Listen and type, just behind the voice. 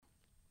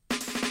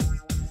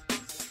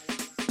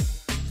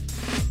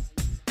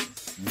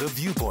The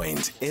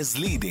Viewpoint is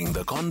leading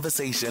the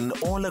conversation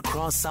all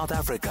across South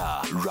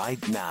Africa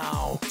right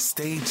now.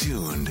 Stay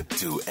tuned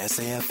to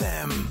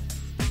SAFM.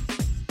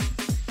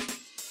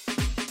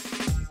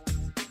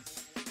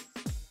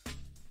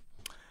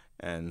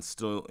 And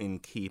still in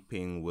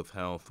keeping with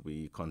health,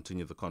 we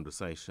continue the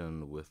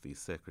conversation with the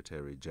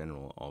Secretary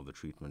General of the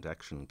Treatment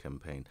Action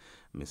Campaign,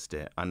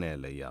 Mr.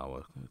 Anele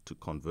Yawa, to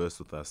converse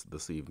with us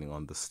this evening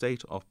on the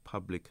state of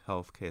public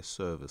healthcare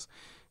service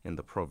in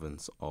the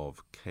province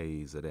of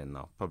KZN.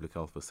 Now, public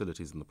health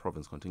facilities in the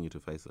province continue to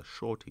face a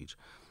shortage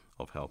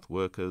of health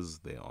workers.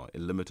 There are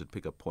limited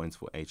pickup points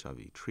for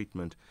HIV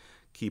treatment.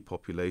 Key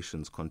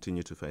populations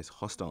continue to face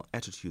hostile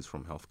attitudes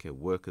from healthcare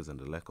workers and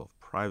a lack of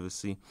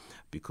privacy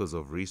because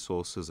of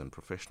resources and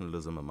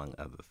professionalism, among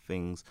other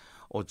things,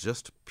 or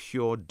just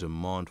pure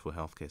demand for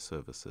healthcare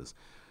services.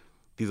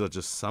 These are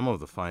just some of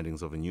the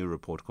findings of a new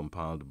report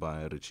compiled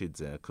by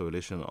Richidze, a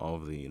coalition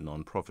of the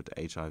non-profit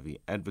HIV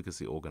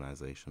advocacy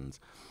organizations.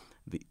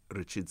 The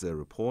Richidze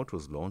report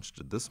was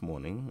launched this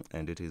morning,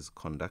 and it is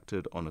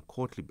conducted on a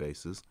quarterly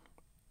basis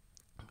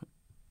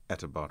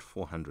at about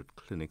 400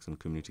 clinics and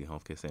community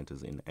healthcare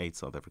centers in 8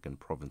 South African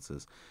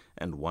provinces,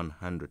 and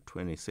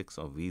 126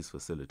 of these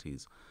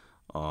facilities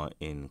are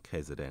in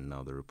KZN.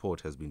 Now, the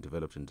report has been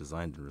developed and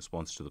designed in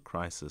response to the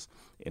crisis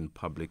in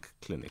public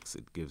clinics.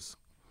 It gives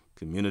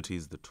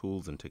communities the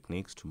tools and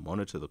techniques to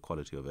monitor the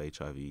quality of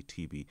HIV,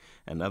 TB,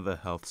 and other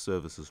health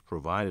services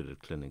provided at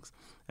clinics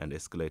and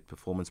escalate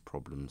performance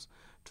problems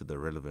to the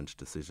relevant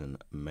decision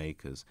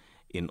makers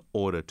in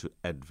order to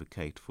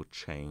advocate for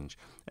change.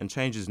 And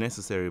change is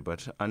necessary,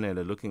 but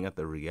Anele, looking at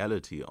the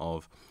reality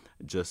of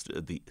just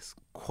the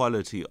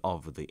quality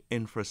of the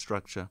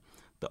infrastructure,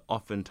 the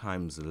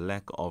oftentimes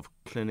lack of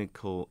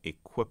clinical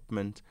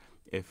equipment,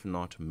 if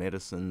not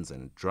medicines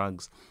and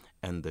drugs,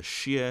 and the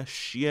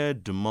sheer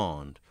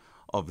demand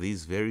of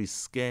these very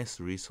scarce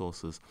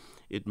resources,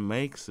 it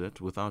makes it,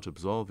 without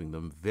absolving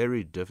them,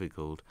 very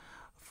difficult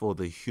for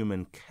the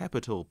human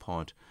capital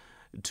part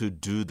to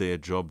do their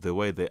job the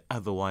way they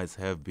otherwise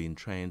have been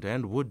trained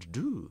and would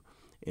do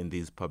in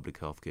these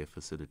public healthcare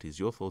facilities.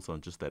 Your thoughts on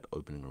just that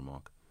opening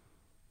remark?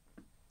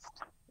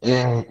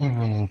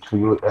 Evening to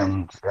you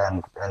and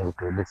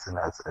the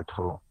listeners at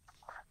home.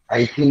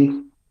 I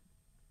think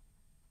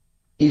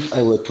if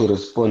I were to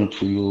respond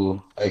to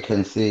you, I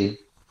can say,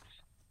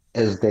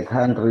 as the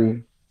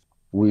country,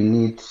 we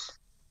need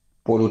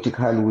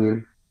political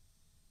will,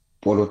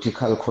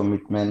 political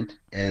commitment,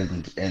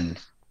 and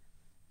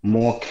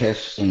more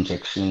cash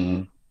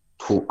injection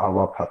to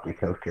our public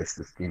healthcare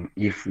system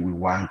if we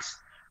want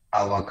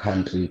our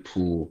country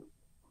to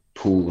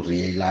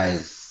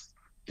realize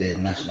the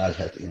national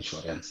health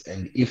insurance.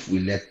 And if we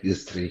lack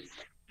these three,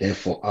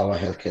 therefore our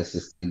healthcare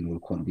system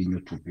will continue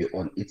to be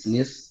on its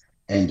knees,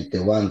 and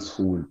the ones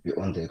who will be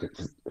on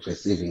the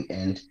receiving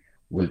end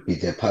will be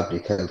the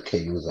public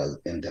healthcare users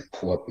and the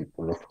poor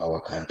people of our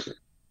country,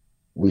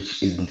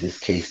 which in this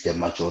case, the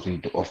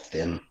majority of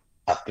them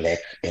are black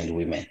and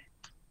women.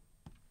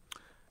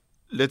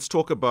 Let's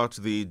talk about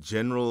the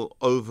general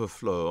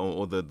overflow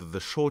or the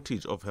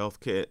shortage of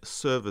healthcare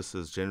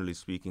services, generally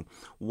speaking.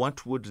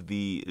 What would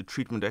the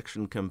Treatment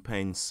Action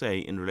Campaign say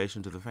in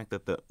relation to the fact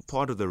that the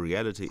part of the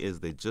reality is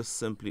there just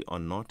simply are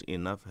not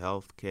enough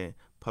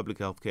public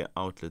healthcare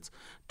outlets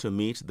to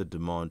meet the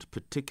demand,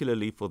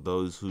 particularly for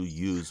those who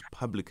use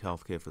public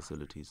healthcare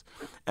facilities?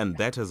 And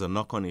that has a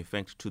knock-on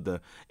effect to the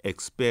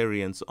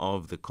experience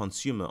of the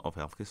consumer of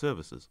healthcare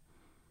services.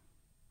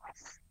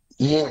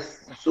 Yes,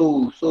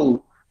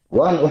 so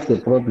one of the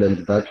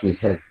problems that we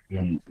have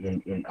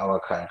in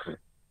our country,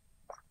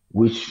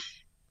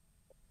 which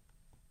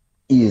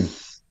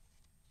is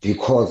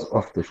because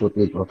of the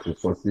shortage of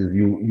resources,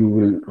 you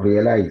will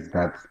realize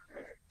that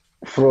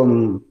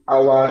from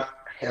our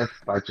health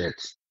budget,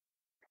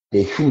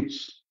 the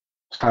huge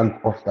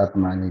chunk of that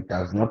money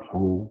does not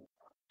go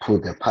to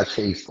the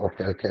purchase of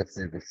healthcare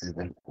services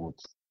and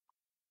goods.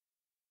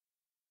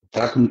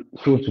 That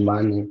huge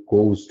money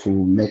goes to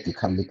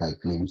medical legal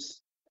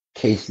claims,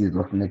 cases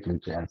of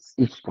negligence.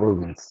 Each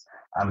province,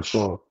 I'm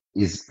sure,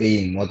 is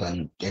paying more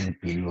than 10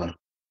 billion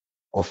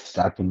of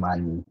that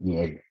money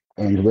yearly.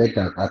 And where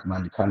does that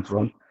money come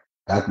from?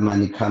 That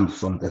money comes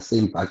from the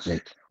same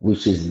budget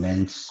which is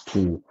meant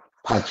to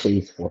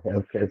purchase for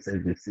healthcare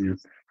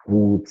services,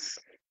 goods,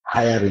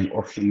 hiring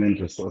of human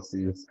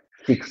resources,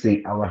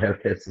 fixing our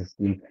healthcare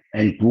system,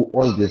 and do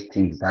all these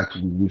things that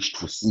we wish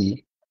to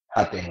see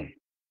happening.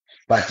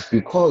 But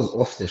because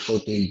of the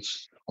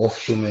shortage of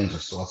human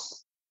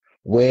resource,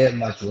 where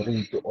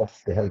majority of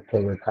the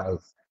healthcare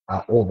workers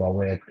are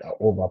overworked, are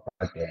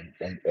overburdened,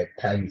 and at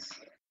times,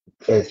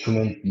 as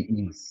human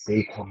beings,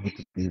 they commit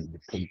these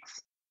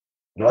mistakes.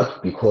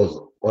 Not because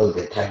all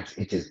the times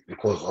it is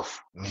because of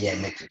mere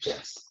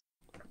negligence.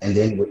 And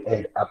then we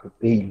end up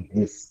paying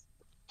this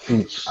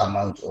huge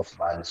amount of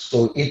money.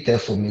 So it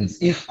therefore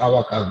means if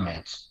our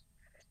government,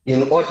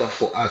 in order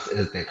for us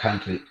as the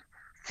country,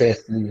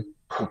 firstly,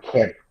 to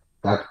cap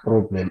that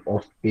problem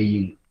of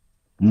paying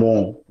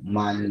more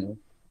money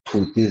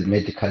to these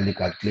medical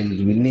legal claims,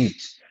 we need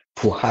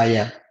to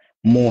hire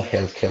more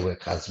healthcare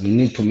workers. We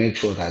need to make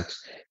sure that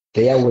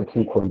their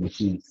working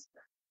conditions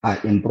are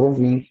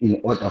improving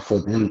in order for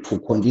them to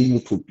continue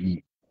to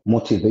be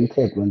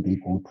motivated when they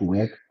go to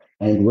work.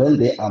 And when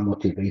they are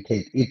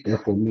motivated, it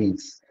therefore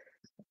means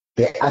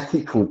the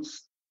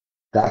attitudes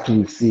that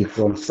we see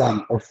from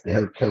some of the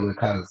healthcare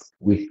workers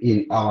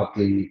within our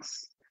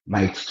clinics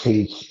might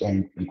change,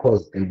 and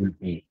because there will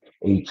be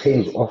a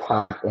change of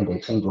heart and a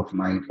change of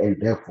mind,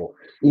 and therefore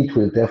it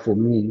will therefore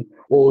mean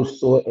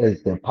also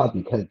as the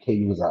public healthcare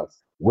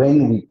users,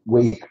 when we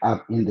wake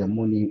up in the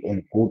morning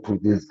and go to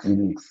these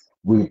clinics,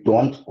 we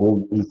don't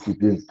go into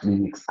these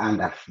clinics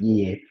under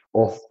fear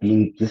of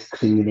being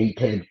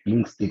discriminated,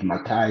 being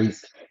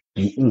stigmatized,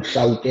 being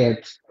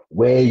shouted,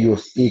 where your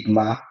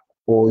stigma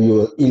or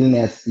your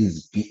illness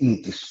is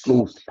being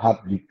disclosed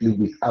publicly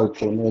without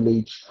your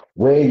knowledge,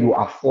 where you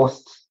are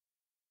forced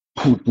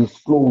to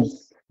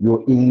disclose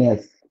your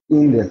illness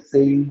in the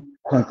same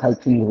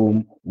consulting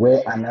room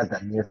where another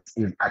nurse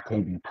is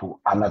attending to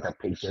another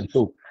patient.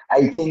 So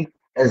I think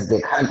as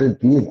the country,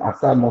 these are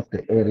some of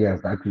the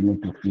areas that we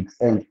need to fix.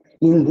 And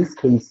in this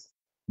case,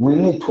 we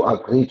need to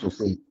agree to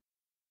say,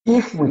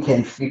 if we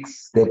can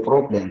fix the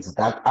problems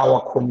that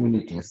our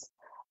communities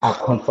are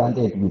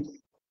confronted with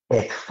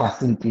at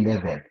facility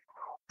level,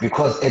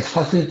 because at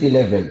facility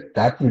level,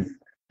 that is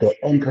the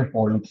entry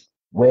point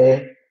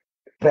where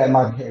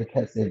primary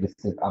healthcare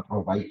services are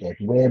provided,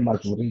 where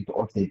majority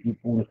of the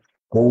people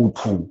go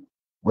to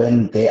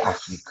when they are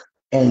sick.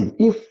 And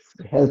if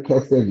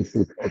healthcare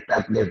services at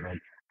that level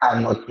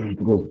are not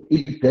improved,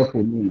 it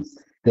therefore means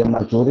the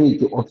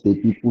majority of the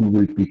people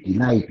will be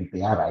denied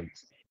their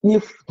rights.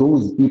 If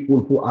those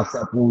people who are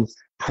supposed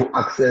to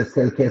access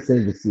healthcare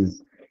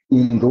services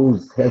in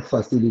those health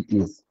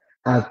facilities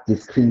are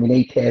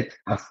discriminated,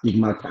 are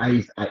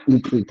stigmatized, are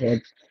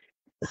ill-treated,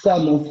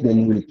 some of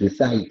them will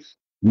decide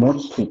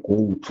not to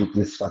go to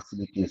these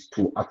facilities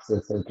to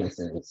access healthcare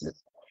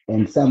services.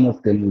 And some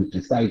of them will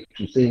decide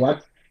to say,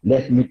 what?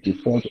 Let me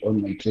default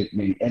on my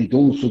treatment. And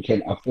those who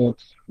can afford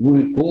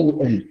will go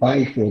and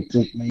buy for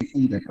treatment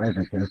in the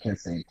private healthcare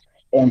sector.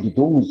 And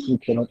those who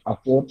cannot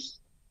afford,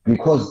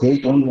 because they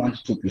don't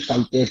want to be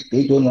shouted,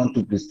 they don't want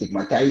to be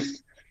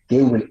stigmatized,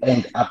 they will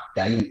end up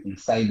dying in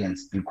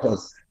silence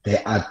because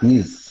there are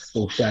these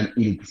social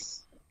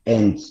ills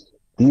and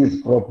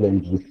these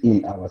problems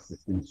within our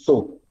system.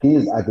 So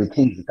these are the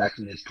things that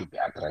needs to be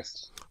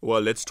addressed. Well,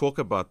 let's talk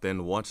about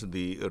then what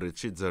the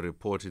Richidza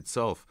report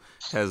itself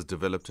has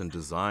developed and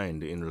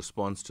designed in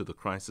response to the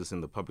crisis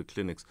in the public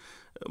clinics.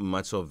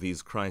 Much of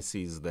these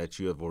crises that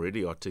you have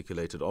already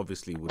articulated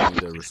obviously would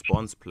need a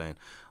response plan.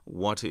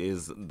 What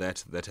is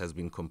that has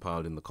been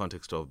compiled in the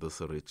context of this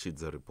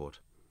Richidza report?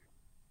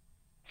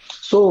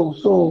 So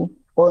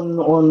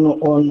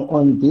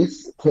on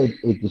this third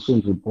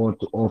edition report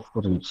of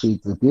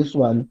retreats, this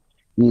one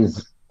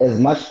is, as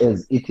much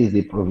as it is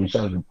a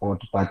provincial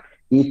report, but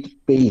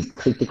it pays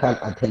critical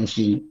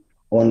attention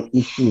on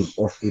issues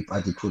of a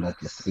particular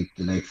district.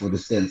 Like for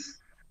instance,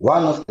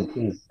 one of the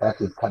things that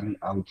is coming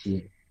out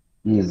here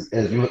is,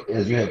 as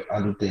you have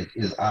alluded,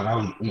 is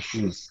around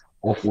issues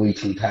of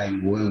waiting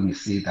time, where we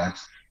see that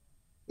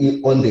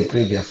on the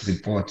previous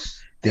report,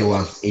 there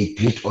was a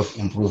bit of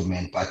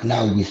improvement, but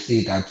now we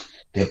see that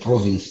the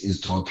province is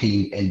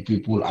dropping and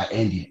people are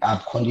ending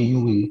up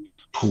continuing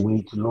to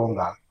wait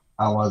longer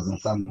hours in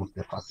some of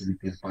the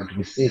facilities. But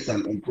we see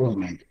some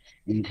improvement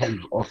in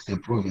terms of the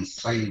province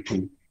trying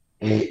to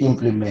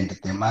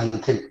implement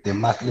the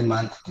monthly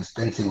month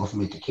dispensing of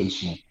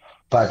medication.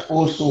 But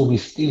also, we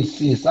still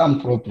see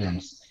some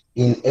problems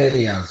in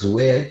areas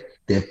where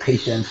the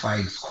patient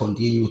files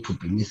continue to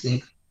be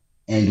missing,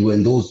 and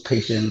when those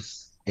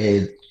patients'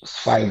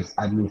 files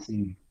are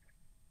missing,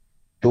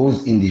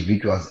 those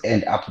individuals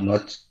end up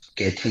not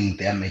getting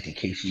their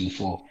medication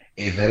for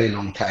a very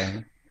long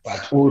time.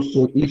 But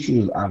also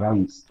issues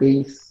around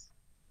space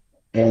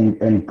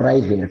and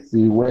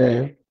privacy,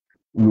 where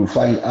you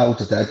find out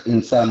that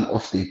in some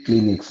of the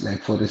clinics,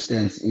 like for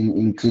instance,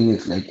 in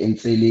clinics like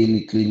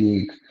Anele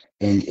Clinic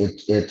and at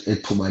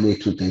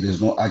Tubaletu, there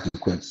is no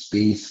adequate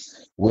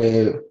space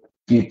where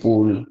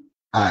people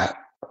are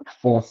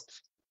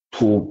forced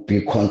to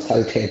be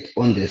consulted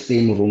on the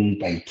same room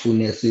by two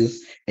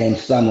nurses, and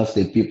some of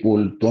the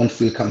people don't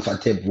feel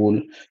comfortable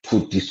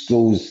to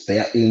disclose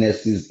their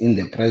illnesses in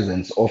the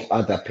presence of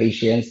other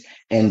patients,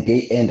 and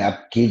they end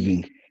up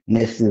giving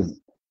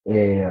nurses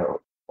uh,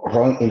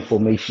 wrong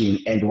information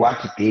and what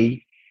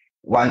they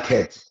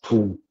wanted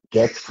to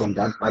get from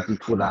that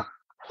particular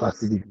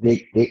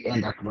facility, they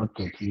end up not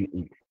getting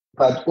it.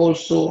 But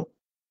also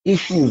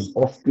issues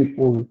of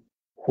people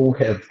who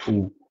have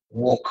to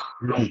walk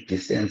long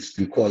distance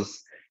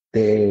because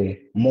the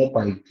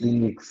mobile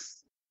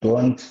clinics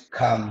don't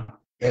come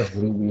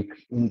every week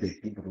in the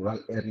big rural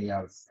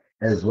areas,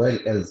 as well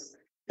as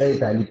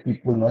elderly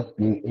people not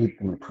being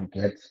able to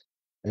get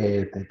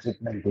the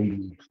treatment they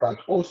need. But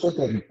also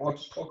the report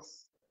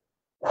talks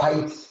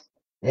quite,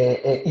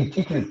 it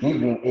is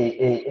giving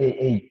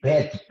a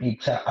bad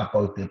picture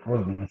about the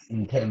province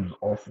in terms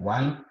of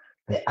one,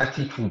 the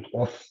attitude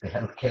of the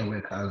healthcare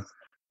workers,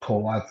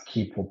 towards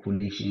key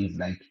populations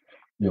like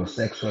your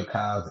sex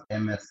workers,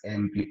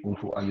 MSM, people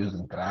who are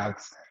using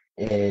drugs,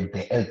 the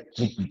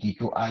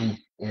LGBTQI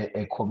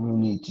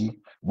community,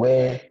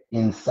 where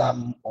in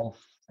some of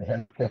the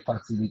healthcare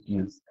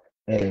facilities,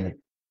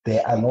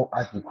 there are no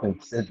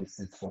adequate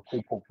services for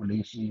key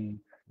population,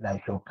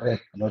 like your PrEP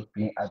not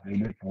being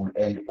available,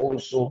 and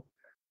also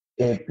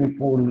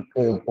people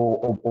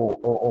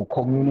or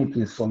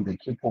communities from the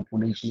key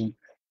population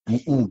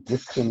being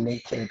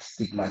discriminated,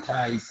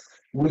 stigmatized,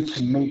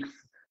 which makes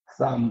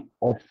some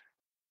of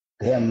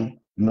them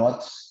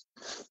not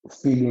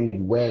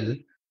feeling well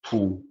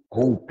to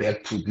go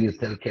back to these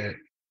healthcare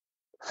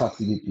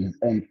facilities.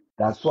 And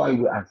that's why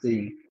we are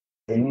saying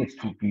there needs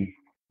to be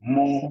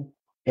more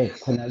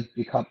external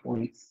pickup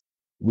points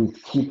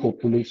with key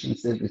population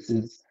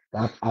services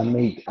that are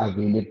made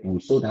available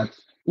so that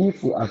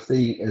if we are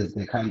saying as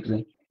the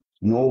country,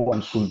 no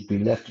one should be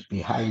left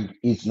behind,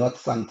 it's not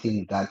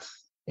something that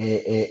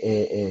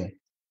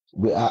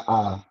we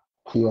are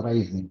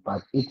theorizing,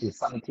 but it is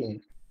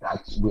something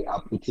that we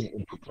are putting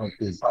into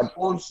practice. But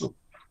also,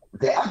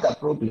 the other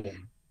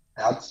problem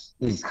that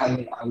is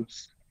coming out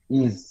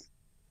is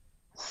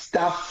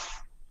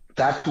staff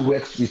that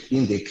works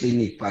within the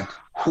clinic, but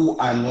who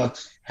are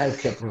not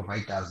healthcare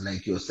providers,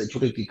 like your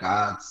security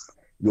guards,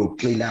 your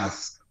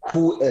cleaners,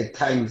 who at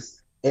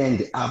times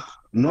end up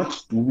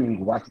not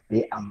doing what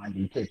they are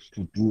mandated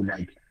to do,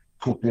 like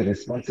to be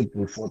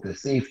responsible for the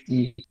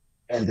safety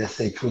and the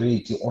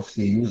security of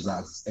the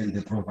users and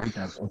the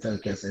providers of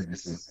healthcare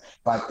services.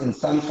 But in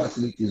some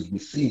facilities, we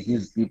see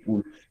these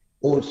people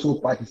also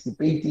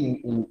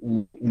participating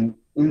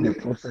in the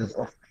process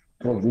of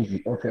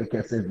provision of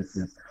healthcare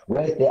services,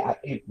 where they are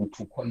able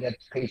to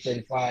collect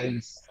patient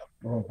files,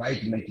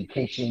 provide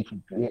medication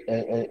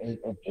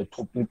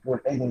to people,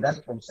 and in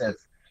that process,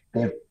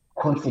 the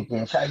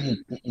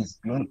confidentiality is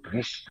being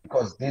breached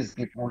because these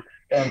people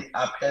end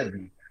up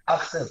having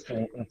access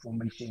to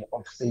information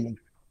of saying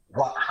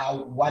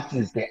what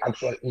is the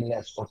actual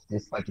illness of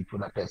this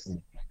particular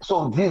person.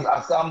 So these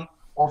are some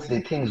of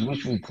the things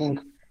which we think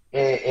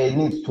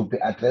needs to be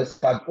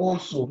addressed, but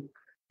also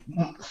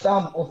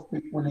some of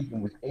people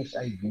living with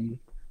HIV,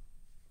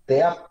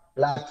 their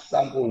blood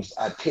samples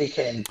are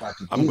taken, but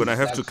I'm going these to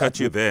have blood to cut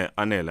you samples. there,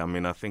 Anele. I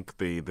mean, I think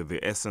the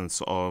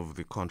essence of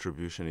the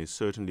contribution is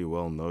certainly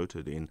well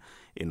noted in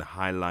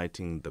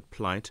highlighting the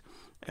plight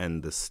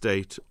and the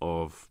state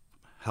of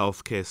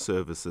healthcare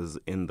services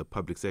in the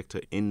public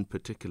sector in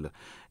particular.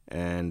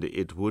 And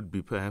it would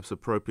be perhaps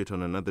appropriate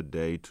on another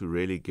day to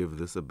really give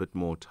this a bit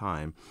more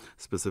time,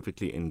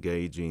 specifically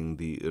engaging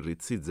the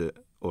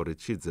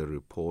Rechidze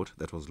report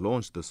that was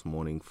launched this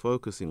morning,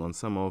 focusing on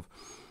some of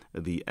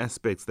the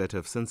aspects that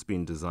have since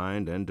been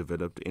designed and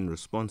developed in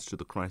response to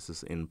the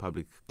crisis in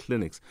public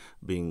clinics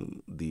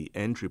being the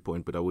entry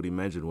point. But I would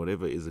imagine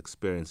whatever is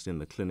experienced in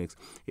the clinics,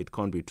 it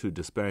can't be too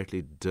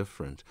disparately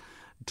different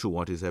to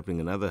what is happening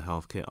in other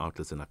healthcare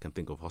outlets, and I can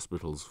think of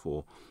hospitals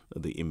for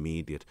the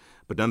immediate.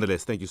 But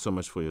nonetheless, thank you so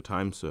much for your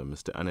time, sir.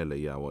 Mr.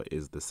 Anele Yawa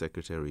is the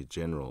Secretary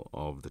General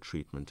of the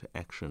Treatment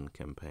Action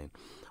Campaign.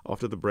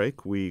 After the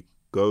break, we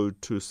go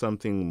to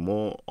something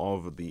more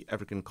of the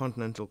African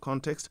continental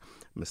context,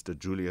 Mr.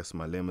 Julius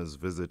Malema's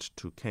visit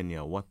to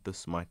Kenya, what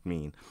this might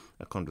mean.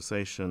 A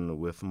conversation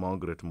with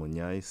Margaret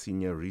Munyai,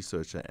 Senior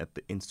Researcher at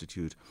the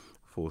Institute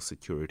for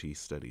Security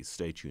Studies.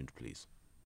 Stay tuned, please.